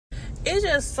It's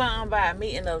just something about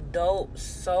meeting a dope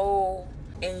soul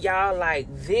and y'all like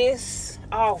this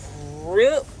off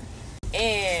rip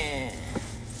and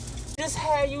just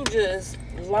how you just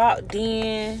locked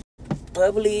in,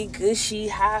 bubbly, gushy,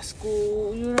 high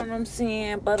school, you know what I'm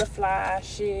saying, butterfly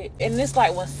shit. And it's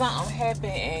like when something happen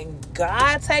and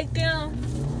God take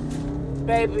them,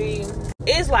 baby,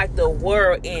 it's like the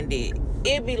world ended.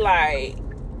 It be like,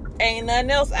 ain't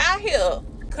nothing else out here,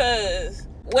 cause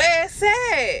where it's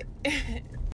at,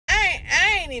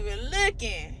 I ain't even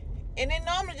looking. And they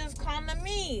normally just come to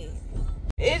me.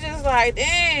 It's just like,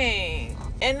 dang.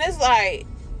 And it's like,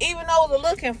 even though it was a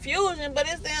little confusion, but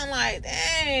it's then like,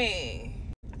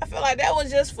 dang. I feel like that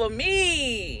was just for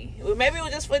me. Or maybe it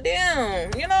was just for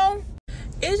them, you know?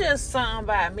 It's just something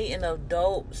about meeting a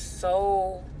dope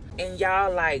soul and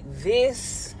y'all like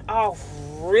this off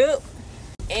rip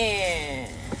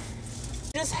and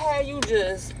just how you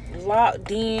just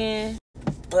locked in,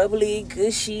 bubbly,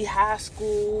 gushy, high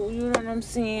school, you know what I'm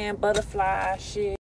saying, butterfly shit.